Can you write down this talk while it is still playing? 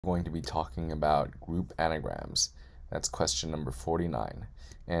going to be talking about group anagrams. That's question number 49.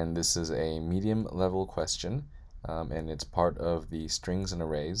 And this is a medium level question, and it's part of the strings and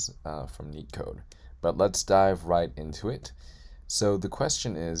arrays from Leetcode. But let's dive right into it. So the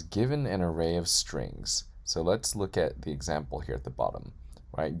question is, given an array of strings, so let's look at the example here at the bottom,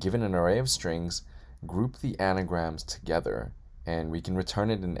 right? Given an array of strings, group the anagrams together, and we can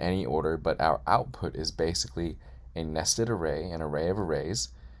return it in any order, but our output is basically a nested array, an array of arrays,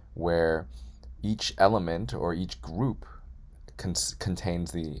 where each element or each group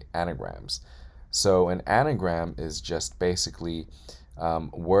contains the anagrams. So an anagram is just basically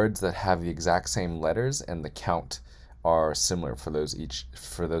words that have the exact same letters and the count are similar for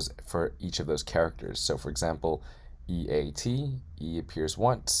each of those characters. So for example, EAT, E appears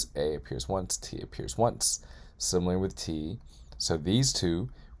once, A appears once, T appears once. Similar with T. So these two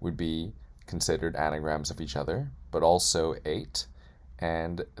would be considered anagrams of each other, but also 8,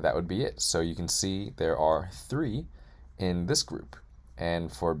 and that would be it. So you can see there are 3 in this group.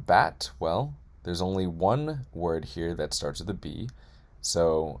 And for bat, well, there's only one word here that starts with a B.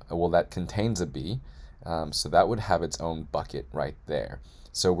 So, well, that contains a B. So that would have its own bucket right there.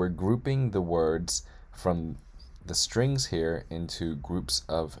 So we're grouping the words from the strings here into groups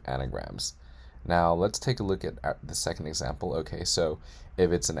of anagrams. Now let's take a look at the second example. Okay, so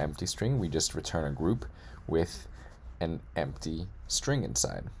if it's an empty string, we just return a group with an empty string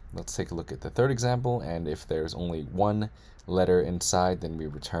inside. Let's take a look at the third example, and if there's only one letter inside, then we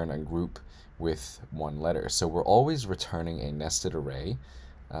return a group with one letter. So we're always returning a nested array,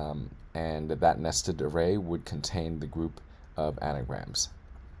 and that nested array would contain the group of anagrams.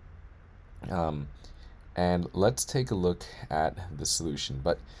 And let's take a look at the solution.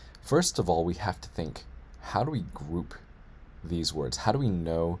 But first of all, we have to think, how do we group these words? How do we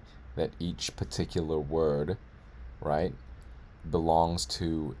know that each particular word, right, belongs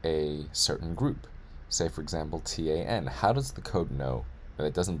to a certain group? Say, for example, TAN. How does the code know that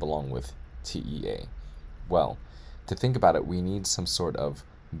it doesn't belong with TEA? Well, to think about it, we need some sort of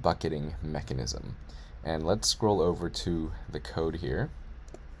bucketing mechanism. And let's scroll over to the code here.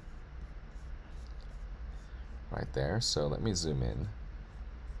 Right there. So let me zoom in.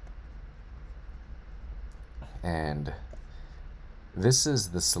 And this is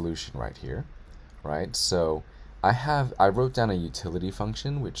the solution right here, right? So I wrote down a utility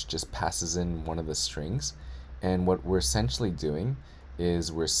function which just passes in one of the strings, and what we're essentially doing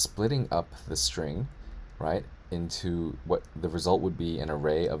is we're splitting up the string, right, into what the result would be an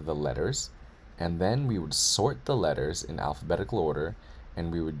array of the letters, and then we would sort the letters in alphabetical order,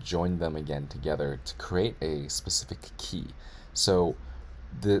 and we would join them again together to create a specific key. So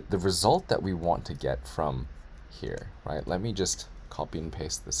the result that we want to get from here, right? Let me just copy and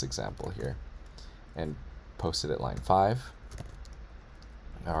paste this example here and post it at line 5.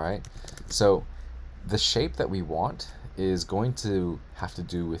 All right, so the shape that we want is going to have to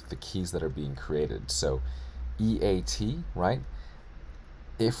do with the keys that are being created. So EAT, right?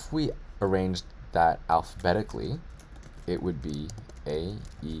 If we arranged that alphabetically, it would be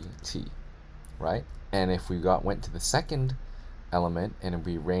AET, right? And if we went to the second element and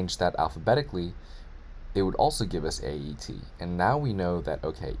we arranged that alphabetically, it would also give us AET. And now we know that,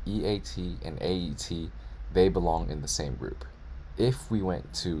 okay, EAT and AET, they belong in the same group. If we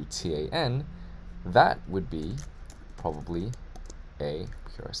went to TAN, that would be probably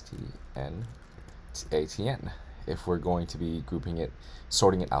ATN, if we're going to be grouping it,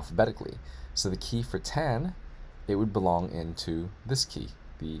 sorting it alphabetically. So the key for tan, it would belong into this key,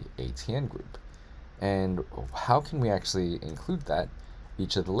 the ATN group. And how can we actually include that?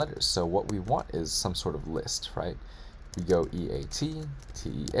 Each of the letters. So what we want is some sort of list, right? We go EAT,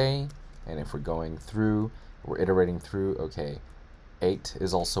 TEA, and if we're going through, we're iterating through, okay, 8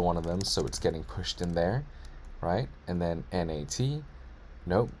 is also one of them, so it's getting pushed in there, right? And then NAT,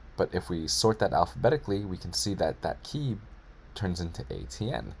 nope, but if we sort that alphabetically, we can see that that key turns into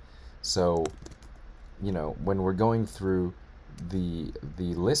ATN. So, you know, when we're going through the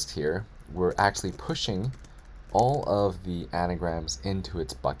list here, we're actually pushing all of the anagrams into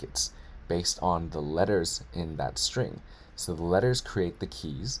its buckets based on the letters in that string. So the letters create the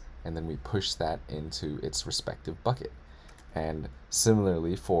keys, and then we push that into its respective bucket. And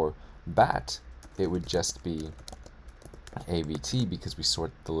similarly for bat, it would just be AVT because we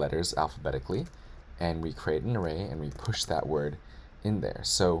sort the letters alphabetically, and we create an array and we push that word in there.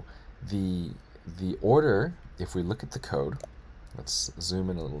 So the order, if we look at the code, let's zoom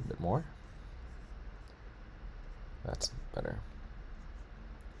in a little bit more. That's better,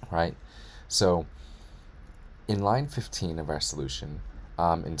 right? So in line 15 of our solution,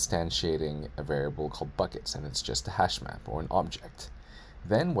 I'm instantiating a variable called buckets, and it's just a hash map or an object.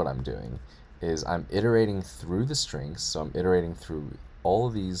 Then what I'm doing is I'm iterating through the strings, so I'm iterating through all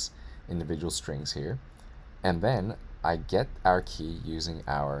of these individual strings here, and then I get our key using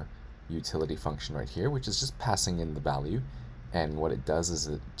our utility function right here, which is just passing in the value, and what it does is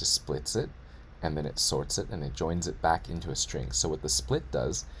it just splits it, and then it sorts it, and it joins it back into a string. So what the split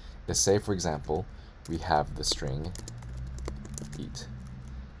does is, say for example, we have the string eat.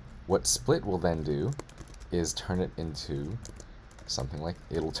 What split will then do is turn it into something like,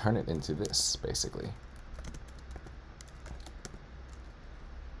 it'll turn it into this, basically.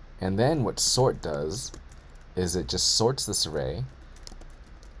 And then what sort does is it just sorts this array,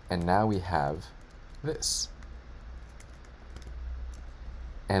 and now we have this.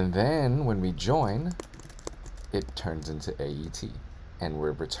 And then when we join, it turns into AET, and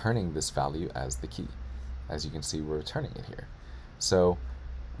we're returning this value as the key. As you can see, we're returning it here. So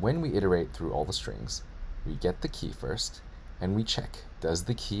when we iterate through all the strings, we get the key first, and we check, does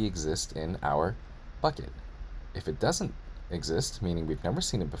the key exist in our bucket? If it doesn't exist, meaning we've never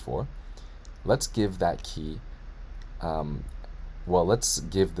seen it before, let's give that key, let's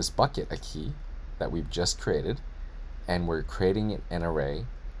give this bucket a key that we've just created, and we're creating an array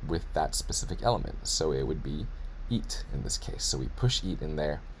with that specific element. So it would be eat in this case. So we push eat in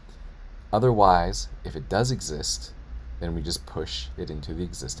there. Otherwise, if it does exist, then we just push it into the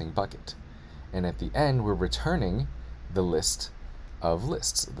existing bucket. And at the end, we're returning the list of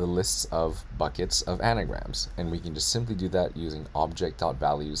lists, the lists of buckets of anagrams. And we can just simply do that using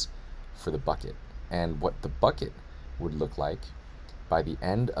object.values for the bucket. And what the bucket would look like by the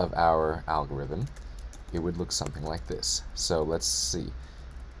end of our algorithm, it would look something like this. So let's see.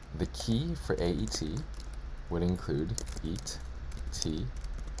 The key for AET would include eat, t,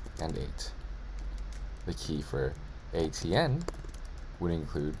 and 8. The key for ATN would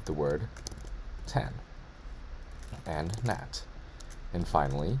include the word tan and nat. And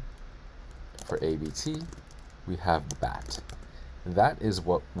finally, for ABT, we have bat. That is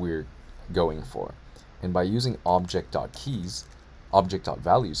what we're going for. And by using object.values,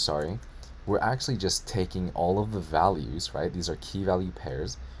 we're actually just taking all of the values, right? These are key value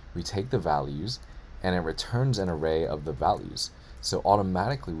pairs. We take the values, and it returns an array of the values. So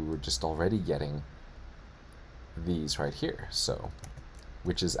automatically, we were just already getting these right here. So,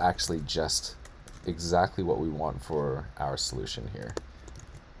 which is actually just exactly what we want for our solution here.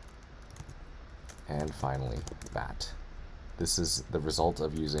 And finally, bat. This is the result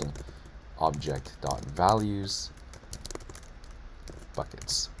of using object.values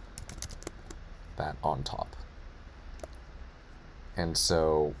buckets. That on top. And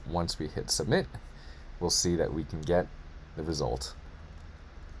so once we hit submit, we'll see that we can get the result.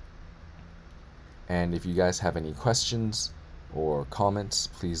 And if you guys have any questions or comments,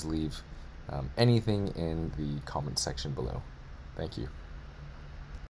 please leave anything in the comment section below. Thank you.